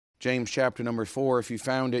James chapter number 4. If you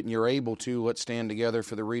found it and you're able to, let's stand together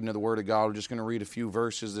for the reading of the Word of God. We're just going to read a few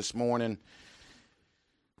verses this morning.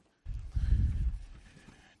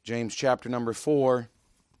 James chapter number 4,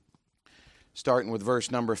 starting with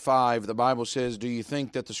verse number 5. The Bible says, "Do you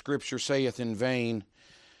think that the Scripture saith in vain,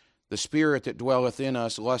 the Spirit that dwelleth in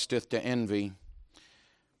us lusteth to envy,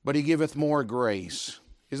 but He giveth more grace."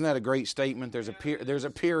 Isn't that a great statement? There's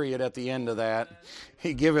a period at the end of that.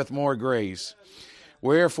 He giveth more grace.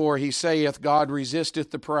 "Wherefore he saith, God resisteth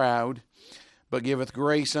the proud, but giveth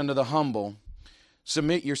grace unto the humble.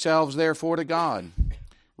 Submit yourselves therefore to God.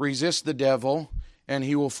 Resist the devil, and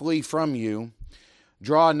he will flee from you.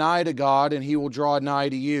 Draw nigh to God, and he will draw nigh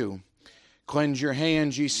to you. Cleanse your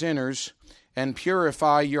hands, ye sinners, and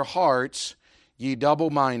purify your hearts, ye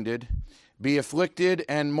double-minded. Be afflicted,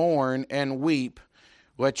 and mourn, and weep.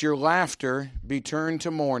 Let your laughter be turned to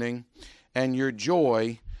mourning, and your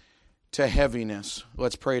joy to heaviness."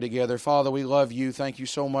 Let's pray together. Father, we love you. Thank you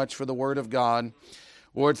so much for the Word of God.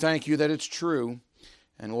 Lord, thank you that it's true.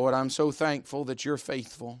 And Lord, I'm so thankful that you're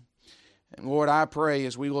faithful. And Lord, I pray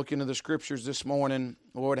as we look into the Scriptures this morning,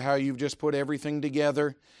 Lord, how you've just put everything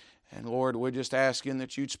together. And Lord, we're just asking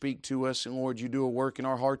that you'd speak to us. And Lord, you do a work in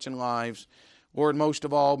our hearts and lives. Lord, most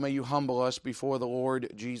of all, may you humble us before the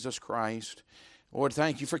Lord Jesus Christ. Lord,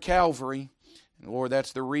 thank you for Calvary. And Lord,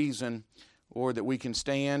 that's the reason, Lord, that we can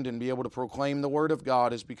stand and be able to proclaim the Word of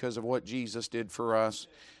God is because of what Jesus did for us.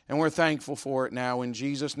 And we're thankful for it now. In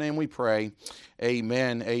Jesus' name we pray.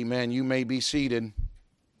 Amen. Amen. You may be seated.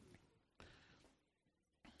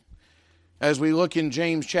 As we look in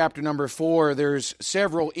James chapter number 4, there's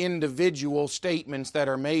several individual statements that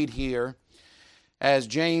are made here as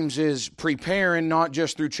James is preparing not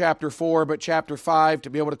just through chapter 4 but chapter 5 to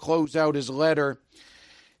be able to close out his letter.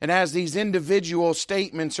 And as these individual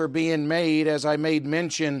statements are being made, as I made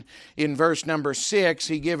mention in verse number 6,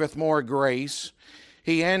 he giveth more grace.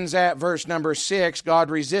 He ends at verse number 6, God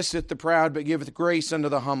resisteth the proud, but giveth grace unto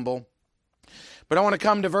the humble. But I want to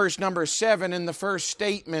come to verse number 7 in the first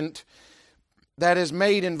statement that is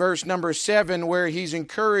made in verse number 7, where he's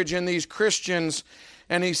encouraging these Christians,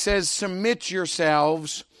 and he says, "Submit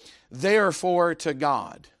yourselves, therefore, to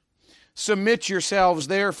God." Submit yourselves,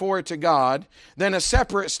 therefore, to God. Then a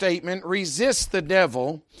separate statement, resist the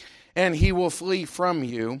devil, and he will flee from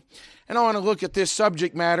you. And I want to look at this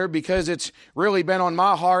subject matter because it's really been on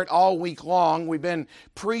my heart all week long. We've been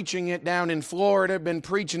preaching it down in Florida, been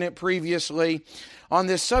preaching it previously on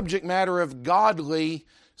this subject matter of godly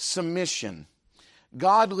submission.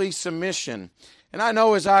 Godly submission. And I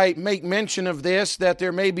know as I make mention of this that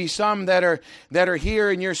there may be some that are here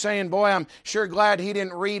and you're saying, boy, I'm sure glad he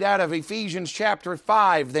didn't read out of Ephesians chapter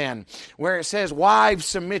 5 then, where it says, wives,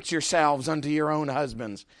 submit yourselves unto your own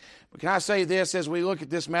husbands. But can I say this as we look at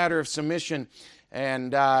this matter of submission,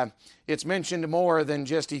 and it's mentioned more than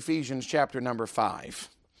just Ephesians chapter number 5.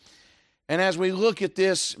 And as we look at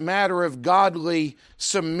this matter of godly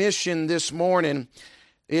submission this morning,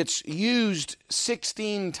 it's used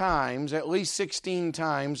 16 times, at least 16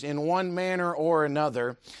 times, in one manner or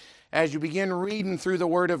another. As you begin reading through the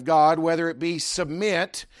Word of God, whether it be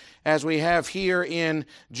submit, as we have here in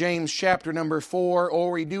James chapter number 4,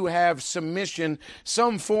 or we do have submission,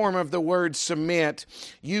 some form of the word submit,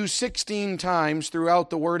 used 16 times throughout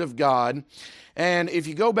the Word of God. And if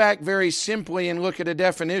you go back very simply and look at a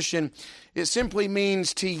definition, it simply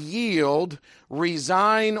means to yield,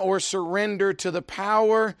 resign, or surrender to the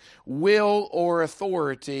power, will, or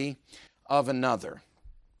authority of another.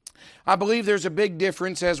 I believe there's a big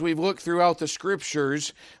difference as we've looked throughout the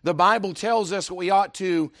Scriptures. The Bible tells us we ought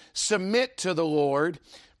to submit to the Lord,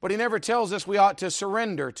 but He never tells us we ought to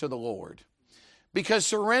surrender to the Lord. Because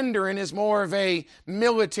surrendering is more of a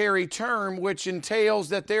military term, which entails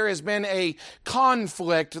that there has been a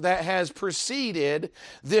conflict that has preceded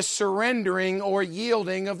this surrendering or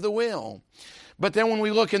yielding of the will. But then when we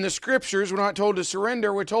look in the Scriptures, we're not told to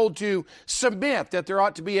surrender, we're told to submit, that there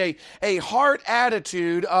ought to be a heart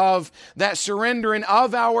attitude of that surrendering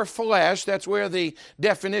of our flesh. That's where the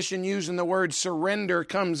definition using the word surrender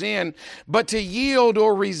comes in. But to yield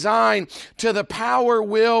or resign to the power,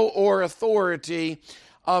 will, or authority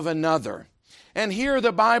of another. And here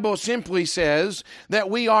the Bible simply says that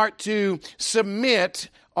we are to submit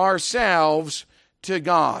ourselves to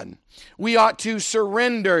God. We ought to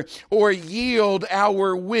surrender or yield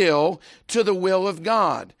our will to the will of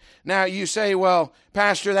God. Now you say, well,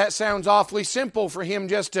 Pastor, that sounds awfully simple for him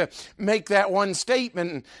just to make that one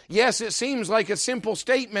statement. And yes, it seems like a simple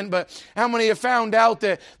statement, but how many have found out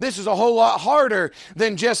that this is a whole lot harder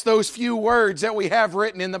than just those few words that we have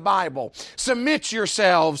written in the Bible? Submit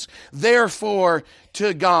yourselves, therefore,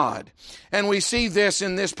 to God. And we see this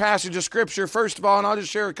in this passage of Scripture. First of all, and I'll just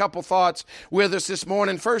share a couple thoughts with us this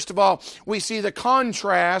morning. First of all, we see the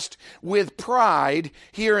contrast with pride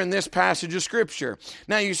here in this passage of Scripture.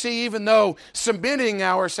 Now you see, even though submitting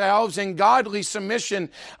ourselves in godly submission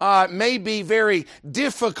may be very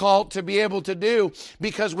difficult to be able to do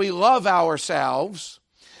because we love ourselves,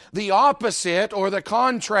 the opposite or the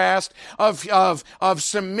contrast of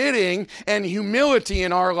submitting and humility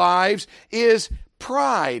in our lives is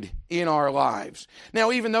pride in our lives.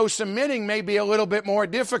 Now, even though submitting may be a little bit more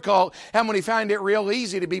difficult, how many find it real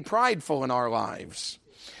easy to be prideful in our lives?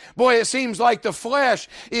 Boy, it seems like the flesh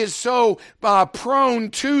is so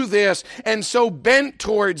prone to this and so bent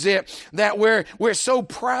towards it that we're so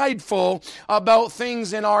prideful about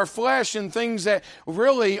things in our flesh and things that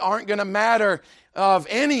really aren't going to matter of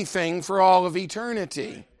anything for all of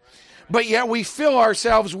eternity. But yet we fill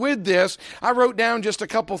ourselves with this. I wrote down just a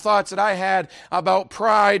couple thoughts that I had about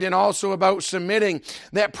pride and also about submitting.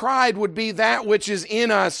 That pride would be that which is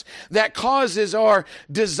in us that causes our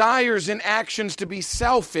desires and actions to be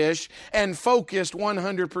selfish and focused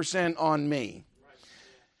 100% on me.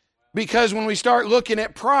 Because when we start looking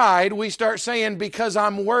at pride, we start saying, because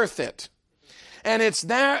I'm worth it. And it's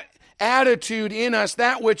that attitude in us,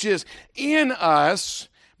 that which is in us.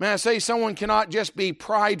 May I say, someone cannot just be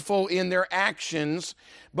prideful in their actions,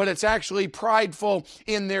 but it's actually prideful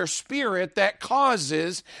in their spirit that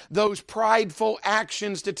causes those prideful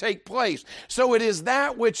actions to take place. So it is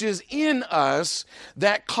that which is in us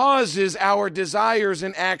that causes our desires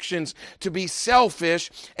and actions to be selfish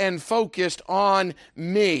and focused on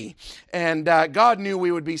me. And God knew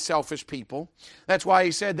we would be selfish people. That's why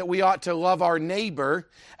He said that we ought to love our neighbor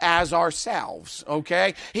as ourselves,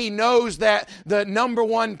 okay? He knows that the number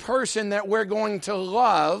one person that we're going to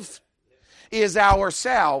love is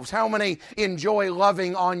ourselves. How many enjoy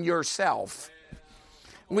loving on yourself?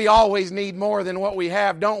 We always need more than what we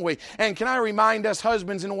have, don't we? And can I remind us,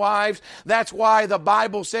 husbands and wives, that's why the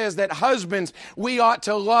Bible says that husbands, we ought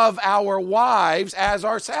to love our wives as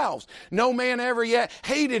ourselves. No man ever yet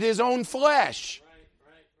hated his own flesh.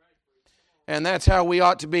 And that's how we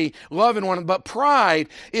ought to be loving one another. But pride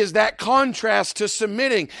is that contrast to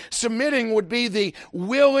submitting. Submitting would be the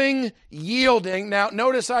willing yielding. Now,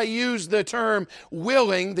 notice I use the term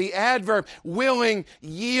willing, the adverb willing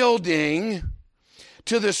yielding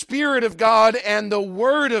to the Spirit of God and the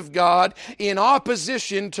Word of God in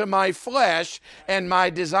opposition to my flesh and my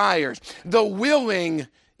desires. The willing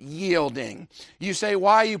yielding. You say,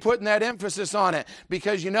 why are you putting that emphasis on it?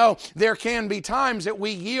 Because there can be times that we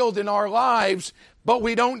yield in our lives, but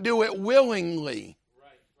we don't do it willingly.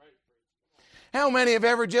 How many have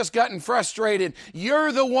ever just gotten frustrated?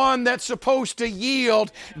 You're the one that's supposed to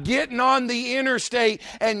yield, getting on the interstate,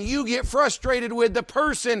 and you get frustrated with the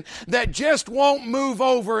person that just won't move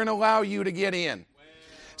over and allow you to get in.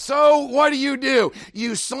 So what do?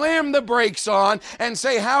 You slam the brakes on and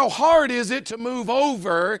say, how hard is it to move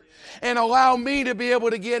over and allow me to be able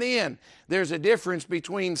to get in? There's a difference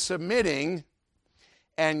between submitting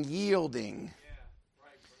and yielding.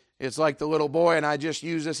 It's like the little boy, and I just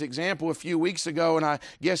used this example a few weeks ago, and I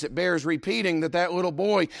guess it bears repeating that little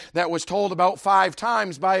boy that was told about 5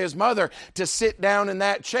 times by his mother to sit down in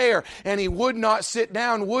that chair, and he would not sit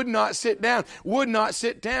down, would not sit down, would not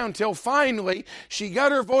sit down, till finally she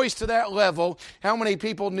got her voice to that level. How many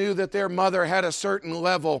people knew that their mother had a certain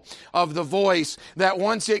level of the voice, that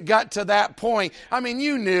once it got to that point,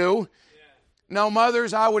 you knew. Now,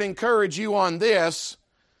 mothers, I would encourage you on this,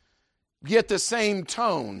 get the same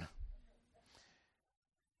tone.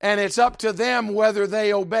 And it's up to them whether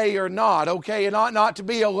they obey or not, okay? It ought not to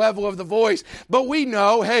be a level of the voice. But we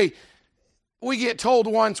know, hey, we get told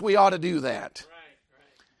once we ought to do that.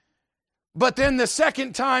 But then the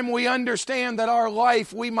second time we understand that our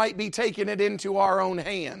life, we might be taking it into our own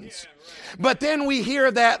hands. But then we hear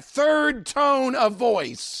that third tone of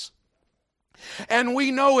voice. And we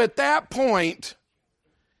know at that point,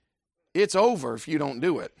 it's over if you don't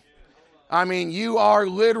do it. You are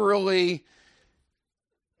literally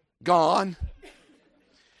gone.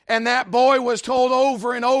 And that boy was told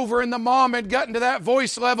over and over, and the mom had gotten to that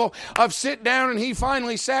voice level of sit down, and he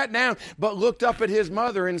finally sat down, but looked up at his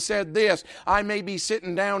mother and said this, I may be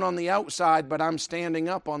sitting down on the outside, but I'm standing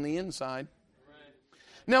up on the inside.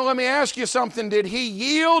 Now let me ask you something. Did he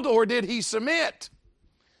yield or did he submit?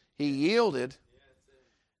 He yielded,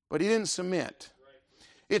 but he didn't submit.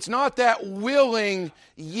 It's not that willing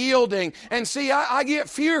yielding. And see, I get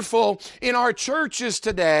fearful in our churches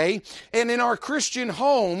today and in our Christian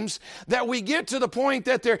homes that we get to the point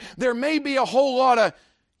that there may be a whole lot of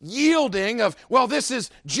yielding of, well, this is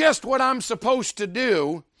just what I'm supposed to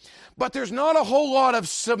do, but there's not a whole lot of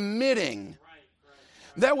submitting.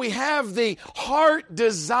 That we have the heart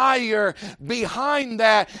desire behind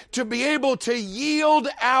that to be able to yield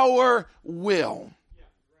our will.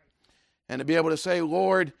 And to be able to say,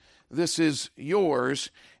 Lord, this is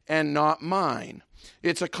yours and not mine.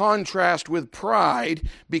 It's a contrast with pride,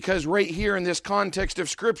 because right here in this context of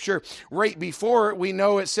Scripture, right before it, we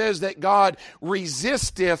know it says that God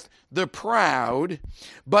resisteth the proud,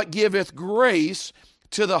 but giveth grace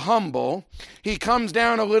to the humble. He comes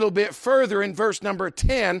down a little bit further in verse number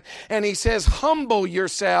 10, and he says, humble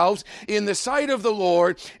yourselves in the sight of the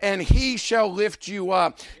Lord, and he shall lift you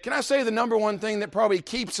up. Can I say the number one thing that probably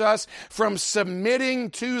keeps us from submitting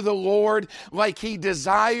to the Lord like he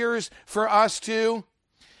desires for us to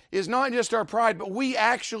is not just our pride, but we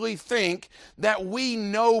actually think that we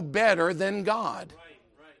know better than God.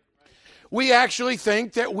 We actually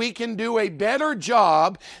think that we can do a better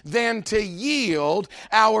job than to yield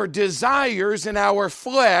our desires and our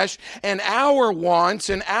flesh and our wants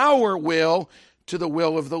and our will to the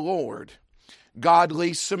will of the Lord.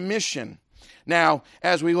 Godly submission. Now,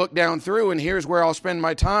 as we look down through, and here's where I'll spend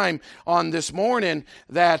my time on this morning,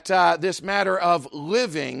 that this matter of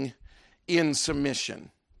living in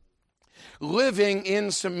submission. Living in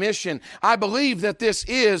submission. I believe that this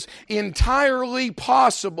is entirely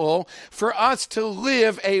possible for us to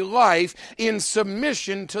live a life in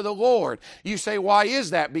submission to the Lord. You say, why is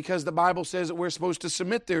that? Because the Bible says that we're supposed to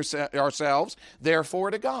submit ourselves, therefore,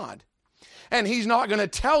 to God. And he's not going to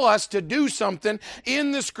tell us to do something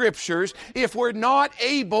in the Scriptures if we're not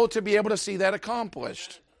able to be able to see that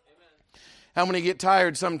accomplished. How many get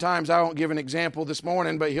tired sometimes? I won't give an example this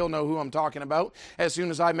morning, but he'll know who I'm talking about as soon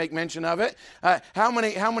as I make mention of it. How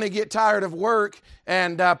many get tired of work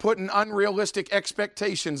and putting unrealistic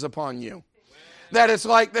expectations upon you? That it's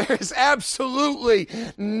like there's absolutely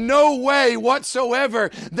no way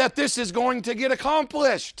whatsoever that this is going to get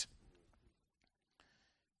accomplished.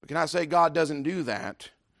 But can I say God doesn't do that?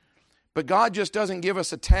 But God just doesn't give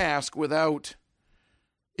us a task without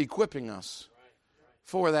equipping us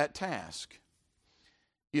for that task.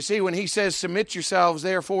 You see, when he says, submit yourselves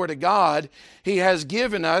therefore to God, he has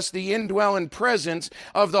given us the indwelling presence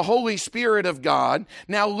of the Holy Spirit of God.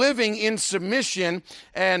 Now, living in submission,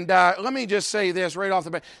 and let me just say this right off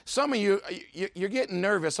the bat. Some of you, you're getting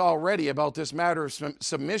nervous already about this matter of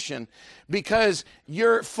submission because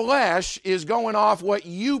your flesh is going off what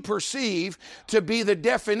you perceive to be the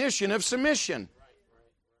definition of submission.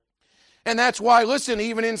 And that's why, listen,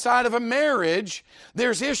 even inside of a marriage,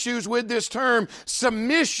 there's issues with this term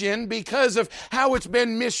submission because of how it's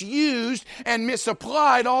been misused and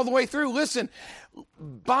misapplied all the way through. Listen,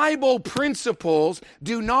 Bible principles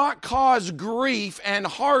do not cause grief and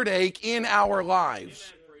heartache in our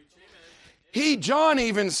lives. John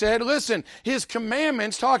even said, listen, his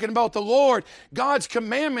commandments, talking about the Lord, God's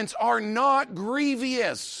commandments are not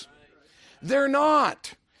grievous. They're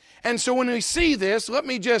not. And so when we see this, let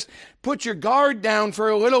me just put your guard down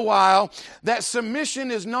for a little while, that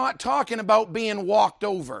submission is not talking about being walked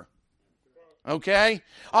over. Okay?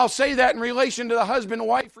 I'll say that in relation to the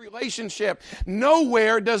husband-wife relationship.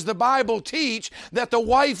 Nowhere does the Bible teach that the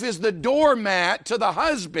wife is the doormat to the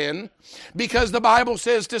husband because the Bible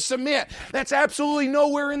says to submit. That's absolutely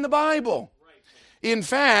nowhere in the Bible. In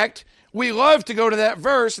fact, we love to go to that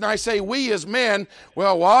verse, and I say, we as men,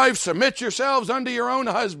 well, wives, submit yourselves unto your own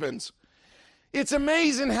husbands. It's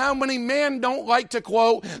amazing how many men don't like to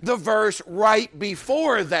quote the verse right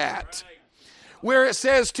before that, where it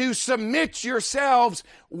says to submit yourselves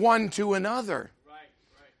one to another.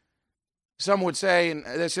 Some would say, and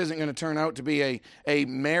this isn't going to turn out to be a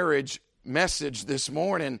marriage message this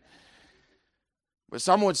morning, but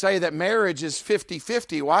some would say that marriage is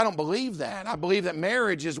 50-50. Well, I don't believe that. I believe that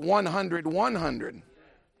marriage is 100-100.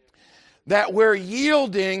 That we're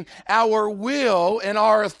yielding our will and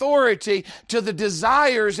our authority to the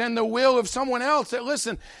desires and the will of someone else. That,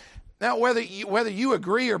 listen, now whether you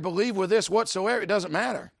agree or believe with this whatsoever, it doesn't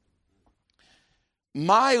matter.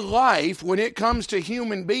 My life, when it comes to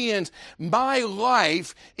human beings, my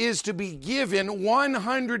life is to be given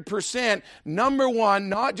 100%, number one,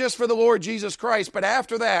 not just for the Lord Jesus Christ, but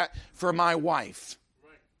after that, for my wife.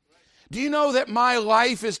 Do you know that my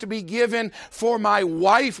life is to be given for my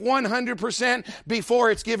wife 100%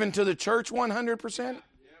 before it's given to the church 100%?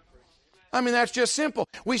 I mean, that's just simple.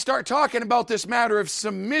 We start talking about this matter of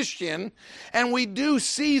submission, and we do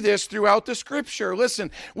see this throughout the Scripture.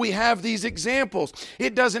 Listen, we have these examples.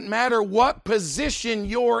 It doesn't matter what position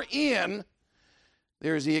you're in,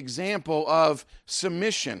 there's the example of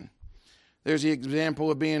submission. There's the example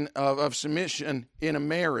of being of submission in a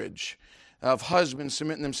marriage, of husbands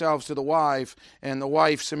submitting themselves to the wife and the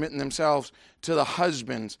wife submitting themselves to the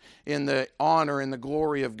husbands in the honor and the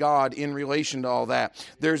glory of God in relation to all that.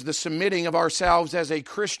 There's the submitting of ourselves as a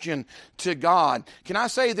Christian to God. Can I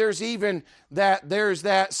say there's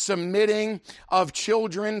that submitting of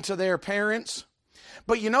children to their parents?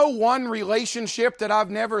 But you know one relationship that I've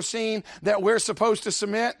never seen that we're supposed to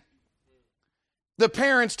submit? The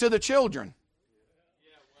parents to the children.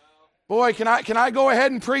 Boy, can I go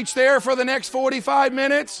ahead and preach there for the next 45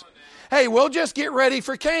 minutes? Hey, we'll just get ready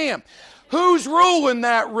for camp. Who's ruling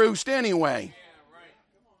that roost anyway?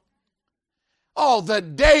 Oh, the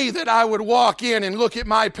day that I would walk in and look at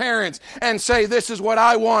my parents and say, this is what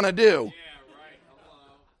I want to do.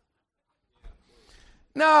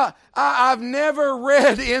 No, I've never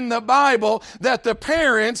read in the Bible that the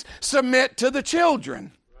parents submit to the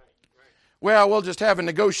children. Well, we'll just have a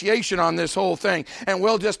negotiation on this whole thing, and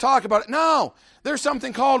we'll just talk about it. No, there's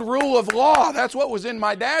something called rule of law. That's what was in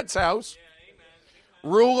my dad's house.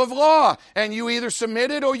 Rule of law. And you either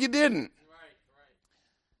submitted or you didn't.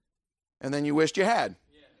 And then you wished you had.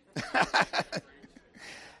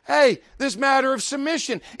 Hey, this matter of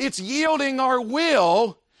submission, it's yielding our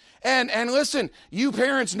will. And listen, you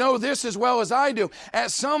parents know this as well as I do.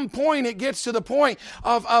 At some point, it gets to the point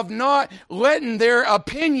of not letting their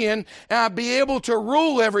opinion be able to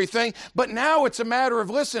rule everything. But now it's a matter of,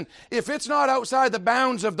 listen, if it's not outside the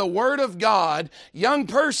bounds of the Word of God, young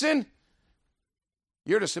person,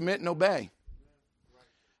 you're to submit and obey.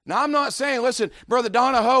 Now, I'm not saying, listen, Brother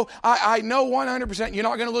Donahoe, I know 100% you're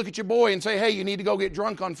not going to look at your boy and say, hey, you need to go get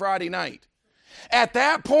drunk on Friday night. At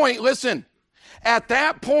that point, listen, at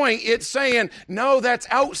that point, it's saying, no, that's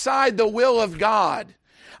outside the will of God.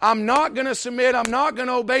 I'm not going to submit, I'm not going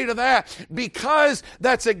to obey to that because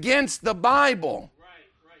that's against the Bible.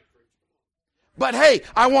 But hey,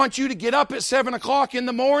 I want you to get up at 7 o'clock in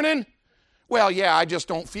the morning. Well, yeah, I just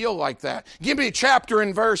don't feel like that. Give me a chapter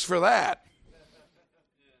and verse for that.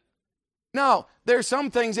 No, there's some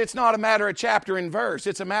things it's not a matter of chapter and verse.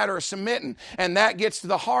 It's a matter of submitting. And that gets to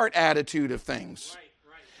the heart attitude of things.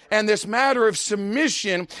 And this matter of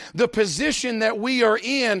submission, the position that we are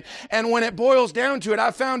in, and when it boils down to it,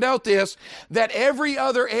 I found out this, that every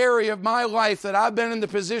other area of my life that I've been in the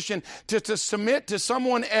position to submit to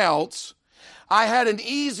someone else, I had an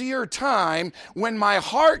easier time when my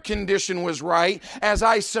heart condition was right as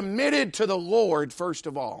I submitted to the Lord first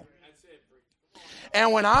of all.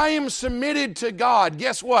 And when I am submitted to God,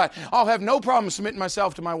 guess what? I'll have no problem submitting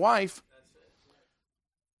myself to my wife.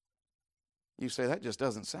 You say, that just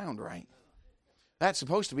doesn't sound right. That's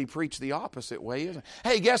supposed to be preached the opposite way, isn't it?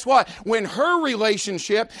 Hey, guess what? When her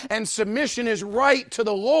relationship and submission is right to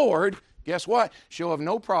the Lord, guess what? She'll have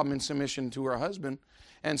no problem in submission to her husband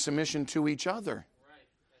and submission to each other.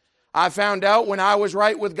 I found out when I was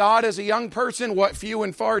right with God as a young person, what few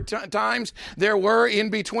and far times there were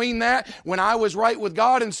in between that. When I was right with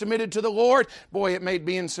God and submitted to the Lord, boy, it made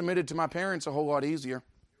being submitted to my parents a whole lot easier.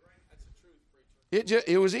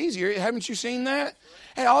 It was easier. Haven't you seen that?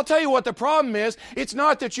 Hey, I'll tell you what the problem is. It's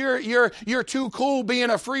not that you're too cool being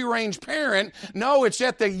a free-range parent. No, it's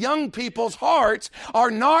that the young people's hearts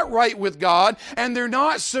are not right with God and they're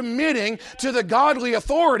not submitting to the godly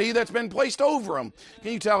authority that's been placed over them.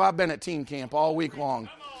 Can you tell I've been at teen camp all week long?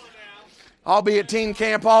 I'll be at teen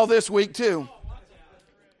camp all this week too.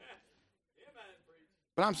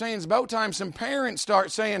 But I'm saying it's about time some parents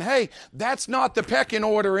start saying, hey, that's not the pecking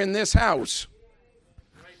order in this house.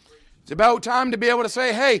 It's about time to be able to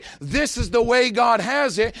say, hey, this is the way God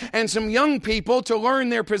has it, and some young people to learn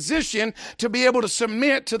their position to be able to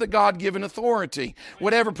submit to the God-given authority,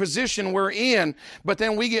 whatever position we're in. But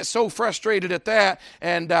then we get so frustrated at that,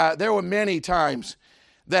 and there were many times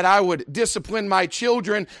that I would discipline my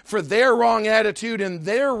children for their wrong attitude and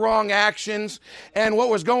their wrong actions and what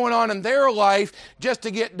was going on in their life just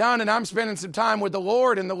to get done, and I'm spending some time with the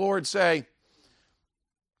Lord, and the Lord say,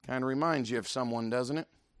 kind of reminds you of someone, doesn't it?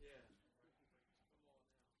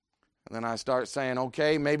 Then I start saying,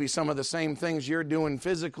 okay, maybe some of the same things you're doing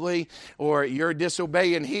physically or you're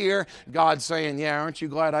disobeying here. God's saying, yeah, aren't you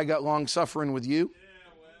glad I got long suffering with you?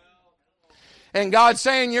 And God's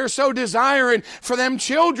saying, you're so desiring for them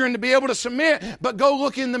children to be able to submit, but go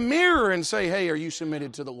look in the mirror and say, hey, are you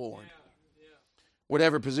submitted to the Lord?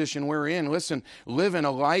 Whatever position we're in, listen, living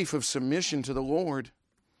a life of submission to the Lord.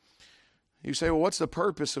 You say, well, what's the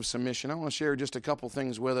purpose of submission? I want to share just a couple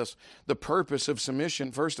things with us. The purpose of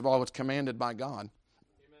submission, first of all, it's commanded by God.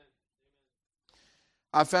 Amen.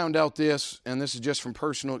 I found out this, and this is just from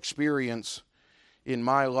personal experience in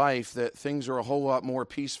my life, that things are a whole lot more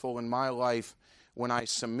peaceful in my life when I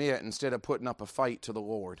submit instead of putting up a fight to the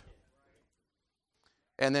Lord.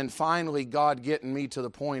 And then finally, God getting me to the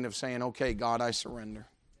point of saying, okay, God, I surrender.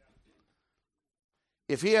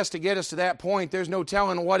 If He has to get us to that point, there's no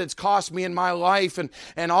telling what it's cost me in my life,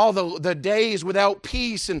 and all the days without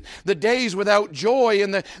peace and the days without joy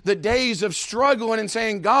and the days of struggling and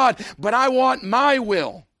saying, God, but I want my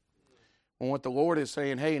will. And what the Lord is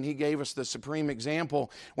saying, hey, and He gave us the supreme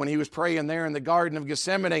example when He was praying there in the Garden of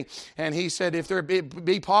Gethsemane, and He said, if there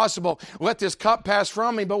be possible, let this cup pass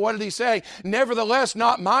from me. But what did He say? Nevertheless,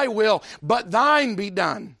 not my will, but thine be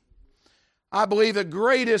done. I believe the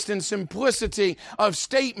greatest in simplicity of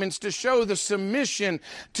statements to show the submission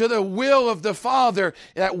to the will of the Father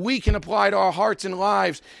that we can apply to our hearts and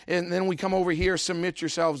lives. And then we come over here, submit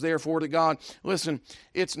yourselves therefore to God. Listen,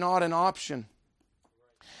 it's not an option.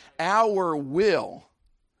 Our will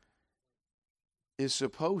is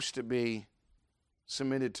supposed to be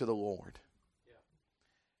submitted to the Lord.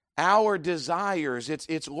 Our desires,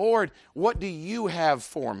 it's Lord, what do you have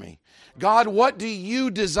for me? God, what do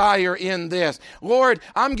you desire in this? Lord,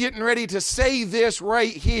 I'm getting ready to say this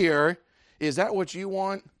right here. Is that what you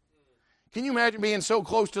want? Can you imagine being so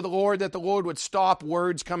close to the Lord that the Lord would stop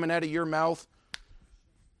words coming out of your mouth?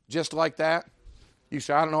 Just like that? You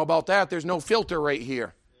say, I don't know about that. There's no filter right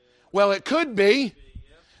here. Well, it could be.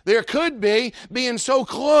 There could be being so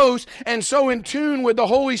close and so in tune with the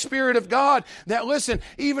Holy Spirit of God that, listen,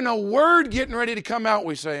 even a word getting ready to come out,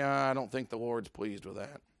 we say, I don't think the Lord's pleased with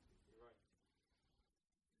that.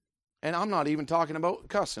 And I'm not even talking about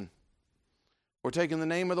cussing or taking the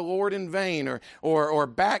name of the Lord in vain or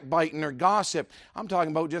backbiting or gossip. I'm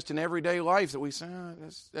talking about just in everyday life that we say,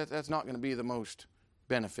 that's not going to be the most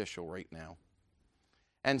beneficial right now.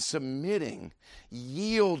 And submitting,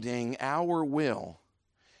 yielding our will,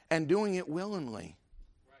 and doing it willingly.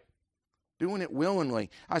 Doing it willingly.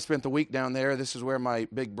 I spent the week down there. This is where my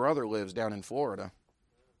big brother lives, down in Florida.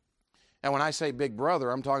 And when I say big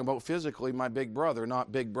brother, I'm talking about physically my big brother,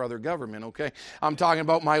 not big brother government, okay? I'm talking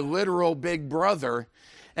about my literal big brother.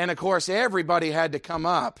 And of course, everybody had to come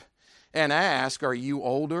up and ask, are you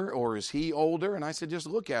older or is he older? And I said, just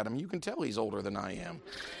look at him. You can tell he's older than I am.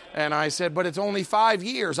 And I said, but it's only 5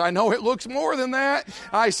 years. I know it looks more than that.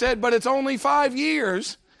 I said, but it's only 5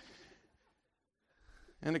 years.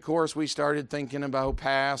 And of course, we started thinking about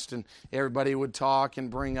past, and everybody would talk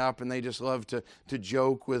and bring up, and they just loved to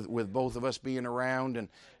joke with both of us being around.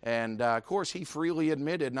 And of course, he freely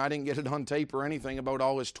admitted, and I didn't get it on tape or anything, about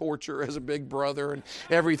all his torture as a big brother and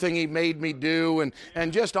everything he made me do,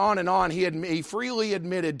 and just on and on. He freely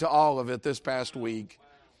admitted to all of it this past week.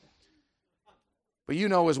 But you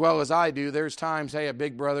know as well as I do, there's times, hey, a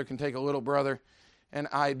big brother can take a little brother, and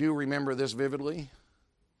I do remember this vividly.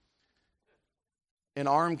 An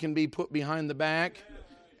arm can be put behind the back,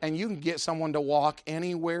 and you can get someone to walk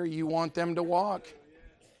anywhere you want them to walk.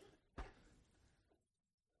 I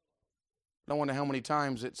don't wonder how many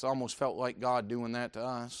times it's almost felt like God doing that to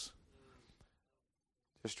us.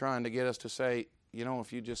 Just trying to get us to say, you know,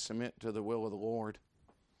 if you just submit to the will of the Lord.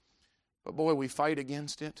 But boy, we fight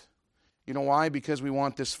against it. You know why? Because we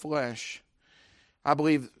want this flesh. I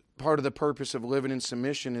believe part of the purpose of living in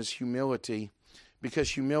submission is humility.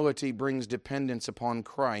 Because humility brings dependence upon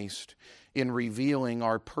Christ in revealing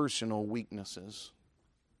our personal weaknesses.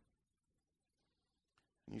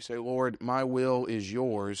 You say, Lord, my will is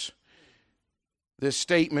yours. This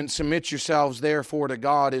statement, submit yourselves therefore to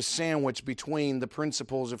God, is sandwiched between the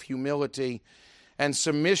principles of humility and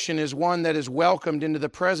submission is one that is welcomed into the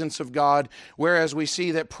presence of God, whereas we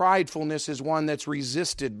see that pridefulness is one that's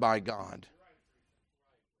resisted by God.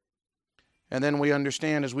 And then we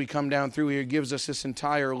understand as we come down through here, it gives us this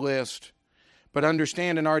entire list. But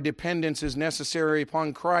understanding our dependence is necessary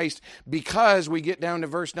upon Christ because we get down to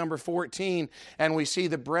verse number 14 and we see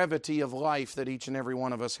the brevity of life that each and every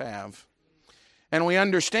one of us have. And we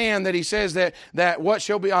understand that he says that what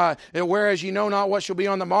shall be, whereas ye know not what shall be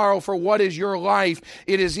on the morrow, for what is your life?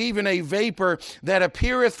 It is even a vapor that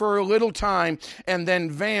appeareth for a little time and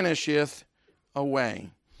then vanisheth away.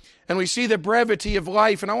 And we see the brevity of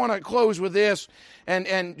life. And I want to close with this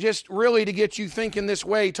and just really to get you thinking this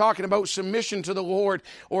way, talking about submission to the Lord,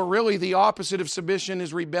 or really the opposite of submission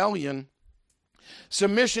is rebellion.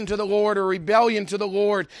 Submission to the Lord or rebellion to the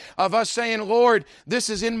Lord, of us saying, Lord, this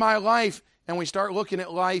is in my life, and we start looking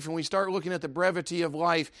at life and we start looking at the brevity of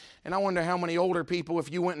life. And I wonder how many older people,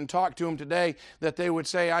 if you went and talked to them today, that they would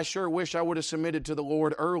say, I sure wish I would have submitted to the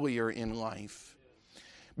Lord earlier in life.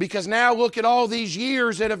 Because now look at all these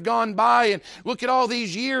years that have gone by, and look at all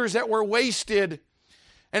these years that were wasted.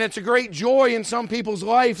 And it's a great joy in some people's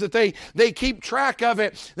life that they keep track of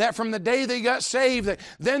it, that from the day they got saved, that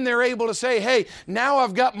then they're able to say, hey, now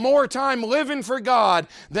I've got more time living for God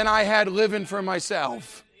than I had living for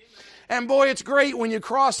myself. And boy, it's great when you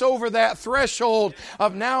cross over that threshold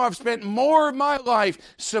of now I've spent more of my life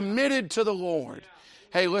submitted to the Lord.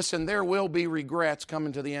 Hey, listen, there will be regrets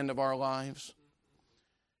coming to the end of our lives.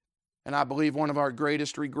 And I believe one of our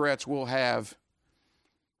greatest regrets we'll have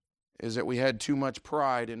is that we had too much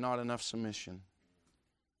pride and not enough submission.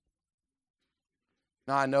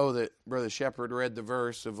 Now I know that Brother Shepherd read the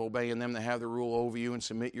verse of obeying them that have the rule over you and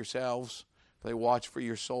submit yourselves. They watch for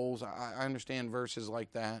your souls. I understand verses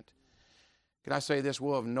like that. Can I say this?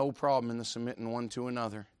 We'll have no problem in the submitting one to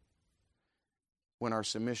another when our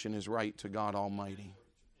submission is right to God Almighty.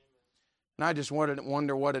 And I just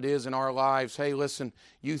wonder what it is in our lives. Hey, listen,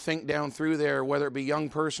 you think down through there, whether it be young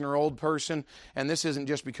person or old person, and this isn't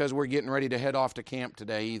just because we're getting ready to head off to camp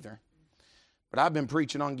today either. But I've been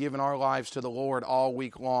preaching on giving our lives to the Lord all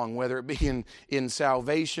week long, whether it be in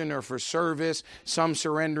salvation or for service, some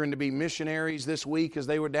surrendering to be missionaries this week as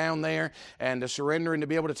they were down there, and surrendering to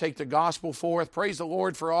be able to take the gospel forth. Praise the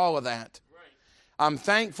Lord for all of that. I'm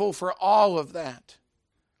thankful for all of that.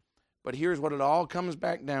 But here's what it all comes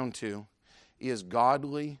back down to. Is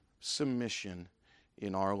godly submission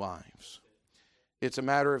in our lives. It's a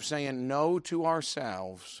matter of saying no to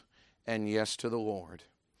ourselves and yes to the Lord.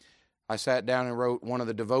 I sat down and wrote one of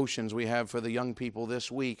the devotions we have for the young people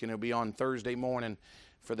this week, and it'll be on Thursday morning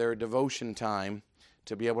for their devotion time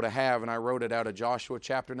to be able to have, and I wrote it out of Joshua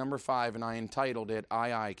chapter number 5, and I entitled it,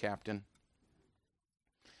 Aye, Aye, Captain.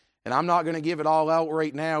 And I'm not going to give it all out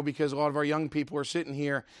right now because a lot of our young people are sitting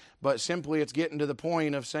here, but simply it's getting to the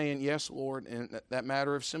point of saying, yes, Lord, and that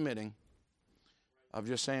matter of submitting. Of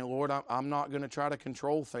just saying, Lord, I'm not going to try to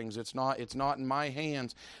control things. It's not in my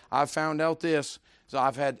hands. I've found out this. So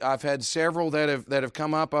I've had several that have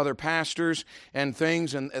come up, other pastors and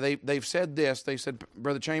things, and they've said this. They said,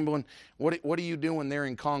 Brother Chamberlain, what are you doing there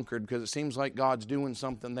in Concord? Because it seems like God's doing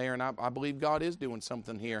something there, and I believe God is doing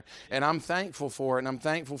something here. And I'm thankful for it, and I'm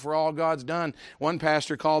thankful for all God's done. One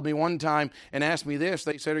pastor called me one time and asked me this.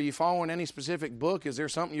 They said, are you following any specific book? Is there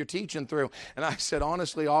something you're teaching through? And I said,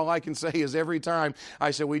 honestly, all I can say is every time,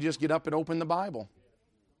 I said, we just get up and open the Bible.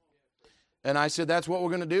 And I said, that's what we're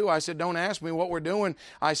going to do. I said, don't ask me what we're doing.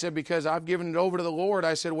 I said, because I've given it over to the Lord.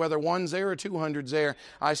 I said, whether one's there or 200's there.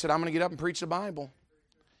 I said, I'm going to get up and preach the Bible.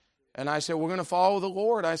 And I said, we're going to follow the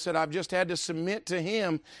Lord. I said, I've just had to submit to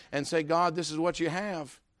Him and say, God, this is what you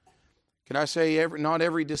have. Can I say, not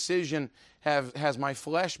every decision has my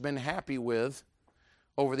flesh been happy with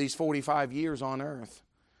over these 45 years on earth.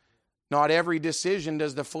 Not every decision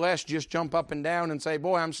does the flesh just jump up and down and say,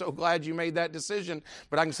 boy, I'm so glad you made that decision.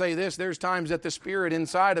 But I can say this, there's times that the Spirit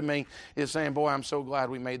inside of me is saying, boy, I'm so glad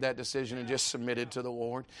we made that decision and just submitted to the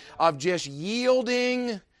Lord. Of just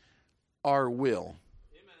yielding our will.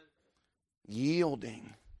 Amen.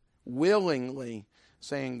 Yielding. Willingly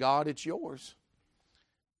saying, God, it's yours.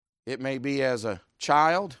 It may be as a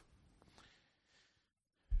child,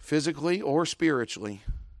 physically or spiritually,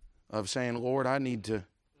 of saying, Lord, I need to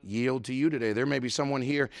yield to you today. There may be someone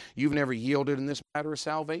here, you've never yielded in this matter of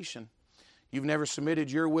salvation. You've never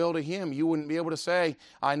submitted your will to Him. You wouldn't be able to say,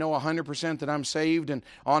 I know 100% that I'm saved and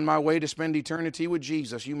on my way to spend eternity with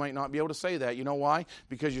Jesus. You might not be able to say that. You know why?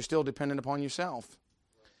 Because you're still dependent upon yourself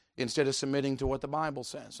instead of submitting to what the Bible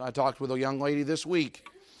says. I talked with a young lady this week,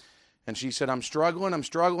 and she said, I'm struggling. I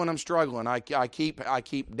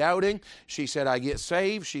keep doubting. She said, I get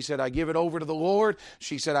saved. She said, I give it over to the Lord.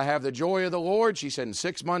 She said, I have the joy of the Lord. She said, and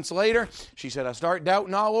 6 months later, she said, I start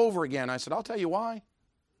doubting all over again. I said, I'll tell you why.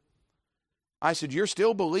 I said, you're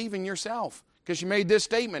still believing yourself. Because she made this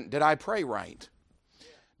statement, did I pray right?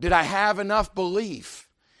 Did I have enough belief?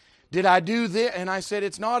 Did I do this? And I said,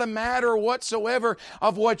 it's not a matter whatsoever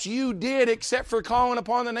of what you did except for calling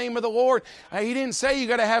upon the name of the Lord. He didn't say you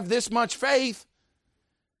got to have this much faith.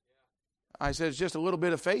 I said, it's just a little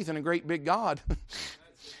bit of faith in a great big God.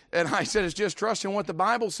 And I said, it's just trusting what the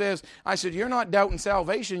Bible says. I said, you're not doubting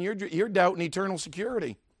salvation. You're doubting eternal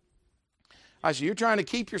security. I said, you're trying to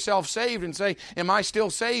keep yourself saved and say, am I still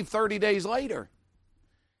saved 30 days later?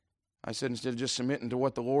 I said, instead of just submitting to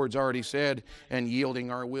what the Lord's already said and yielding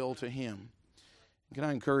our will to Him. Can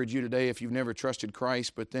I encourage you today, if you've never trusted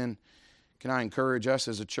Christ, but then can I encourage us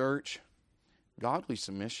as a church? Godly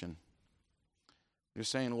submission. You're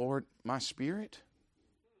saying, Lord, my spirit,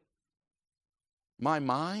 my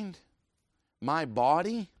mind, my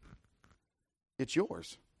body, it's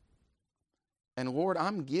yours. And Lord,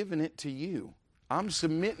 I'm giving it to you. I'm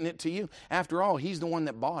submitting it to you. After all, He's the one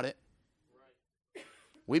that bought it.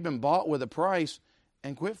 We've been bought with a price,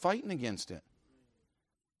 and quit fighting against it.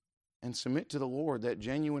 And submit to the Lord, that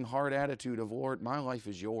genuine heart attitude of, Lord, my life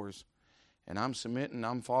is yours. And I'm submitting,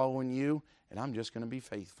 I'm following you, and I'm just going to be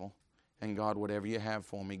faithful. And God, whatever you have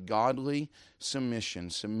for me. Godly submission.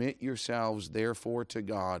 Submit yourselves, therefore, to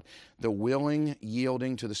God. The willing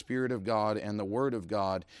yielding to the Spirit of God and the Word of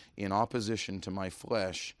God in opposition to my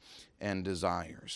flesh and desires.